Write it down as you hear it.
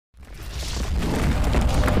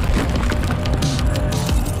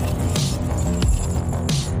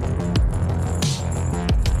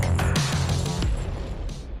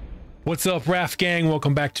What's up, Raf Gang?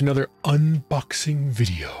 Welcome back to another unboxing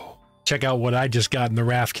video. Check out what I just got in the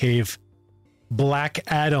Rafcave. Black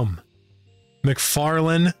Adam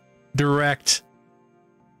McFarlane Direct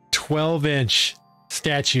 12-inch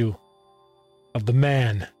statue of the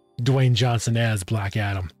man Dwayne Johnson as Black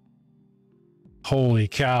Adam. Holy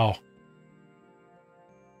cow.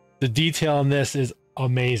 The detail in this is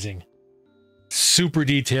amazing. Super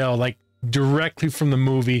detailed, like directly from the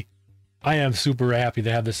movie. I am super happy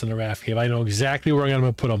to have this in the Rafcave. I know exactly where I'm going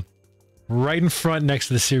to put them. Right in front next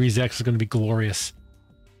to the Series X is going to be glorious.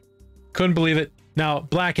 Couldn't believe it. Now,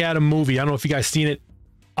 Black Adam movie. I don't know if you guys seen it.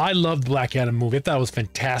 I loved Black Adam movie. I thought it was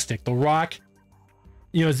fantastic. The Rock,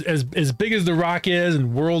 you know, as big as The Rock is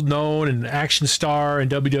and world known and action star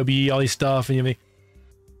and WWE, all these stuff, and you know,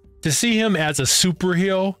 to see him as a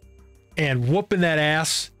superhero and whooping that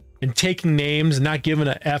ass and taking names and not giving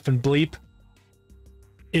a F and bleep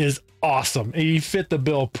is awesome. He fit the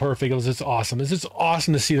bill perfect. It was just awesome. It's just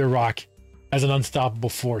awesome to see The Rock as an unstoppable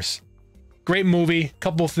force. Great movie.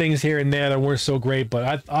 Couple of things here and there that weren't so great,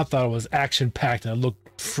 but I thought it was action-packed and it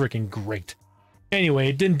looked freaking great. Anyway,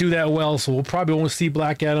 it didn't do that well, so we'll probably won't see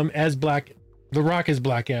Black Adam as The Rock as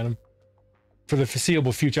Black Adam for the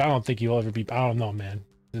foreseeable future. I don't think he'll ever be. I don't know, man.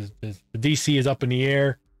 The DC is up in the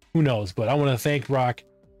air. Who knows? But I want to thank Rock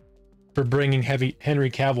for bringing Henry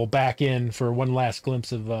Cavill back in for one last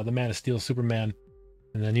glimpse of the Man of Steel Superman.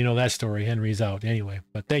 And then you know that story. Henry's out anyway.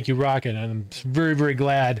 But thank you, Rock, and I'm very, very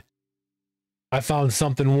glad I found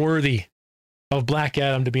something worthy of Black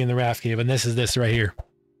Adam to be in the Rafcave, and this is this right here.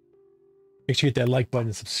 Make sure you hit that like button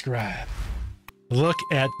and subscribe. Look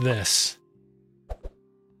at this.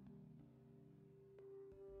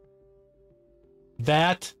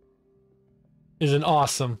 That is an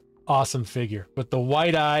awesome, awesome figure. With the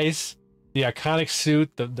white eyes, the iconic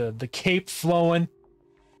suit, the cape flowing,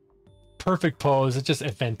 perfect pose. It's just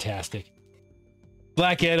fantastic.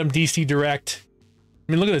 Black Adam DC Direct.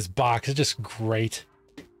 I mean, look at this box. It's just great.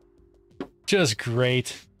 Just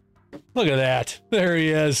great. Look at that. There he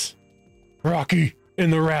is. Rocky in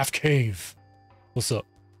the Rafcave. What's up?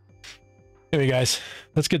 Anyway, guys,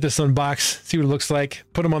 let's get this unboxed. See what it looks like.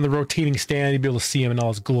 Put him on the rotating stand. You'll be able to see him in all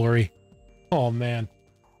his glory. Oh, man.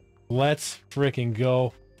 Let's freaking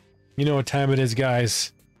go. You know what time it is,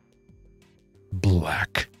 guys.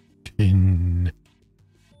 Black tin.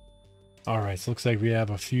 All right, so looks like we have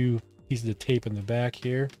a few pieces of tape in the back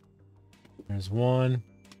here. There's 1,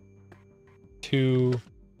 2,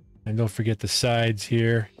 and don't forget the sides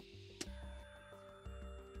here.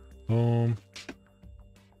 Boom.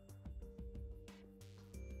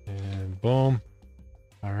 And boom.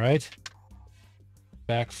 All right.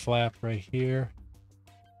 Back flap right here.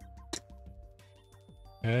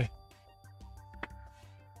 Okay.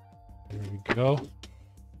 There we go.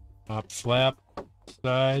 Top flap.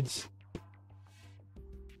 Sides.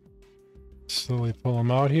 Slowly pull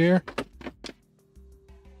them out here.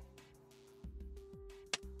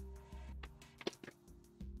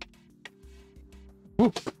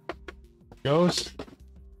 Whoop. Goes.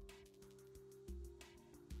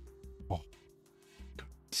 Oh.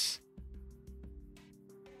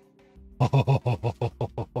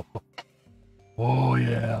 Oh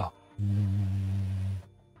yeah.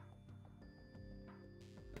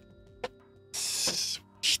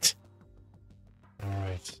 Sweet. All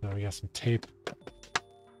right, so we got some tape.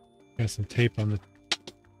 Got some tape on the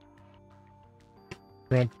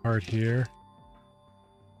front part here.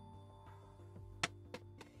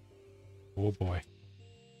 Oh boy.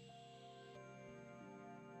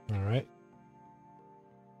 All right.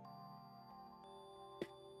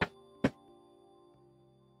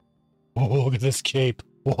 Oh, look at this cape.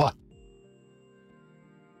 What?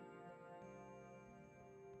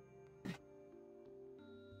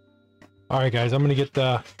 All right, guys, I'm gonna get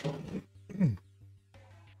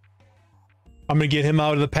him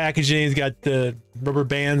out of the packaging. He's got the rubber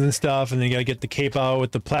bands and stuff, and then you gotta get the cape out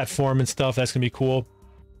with the platform and stuff. That's gonna be cool.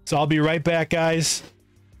 So I'll be right back, guys.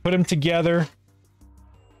 Put him together.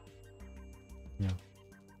 Yeah.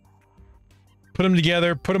 Put him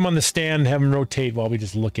together, put him on the stand, have him rotate while we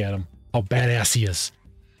just look at him. How badass he is.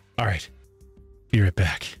 All right. Be right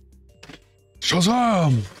back.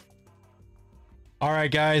 Shazam! All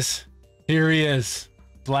right, guys. Here he is.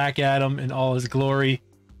 Black Adam in all his glory.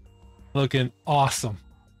 Looking awesome.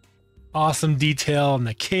 Awesome detail on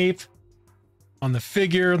the cape, on the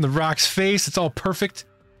figure, on the Rock's face. It's all perfect.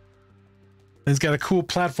 And he's got a cool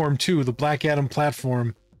platform too, the Black Adam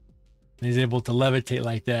platform. And he's able to levitate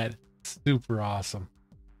like that. Super awesome.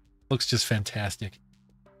 Looks just fantastic.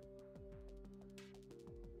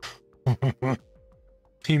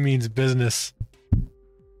 He means business.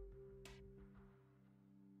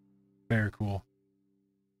 Very cool.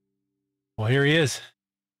 Well, here he is.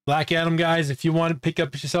 Black Adam, guys. If you want to pick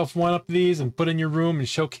up yourself one of these and put in your room and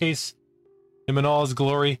showcase him in all his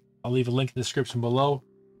glory, I'll leave a link in the description below.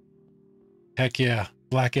 Heck yeah.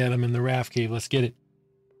 Black Adam in the Rafcave. Let's get it.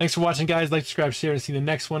 Thanks for watching, guys. Like, subscribe, share, and see the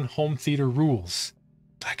next one. Home theater rules.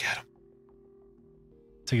 Black Adam.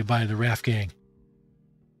 Say goodbye to the Raf gang.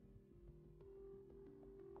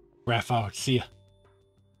 Raf out. See ya.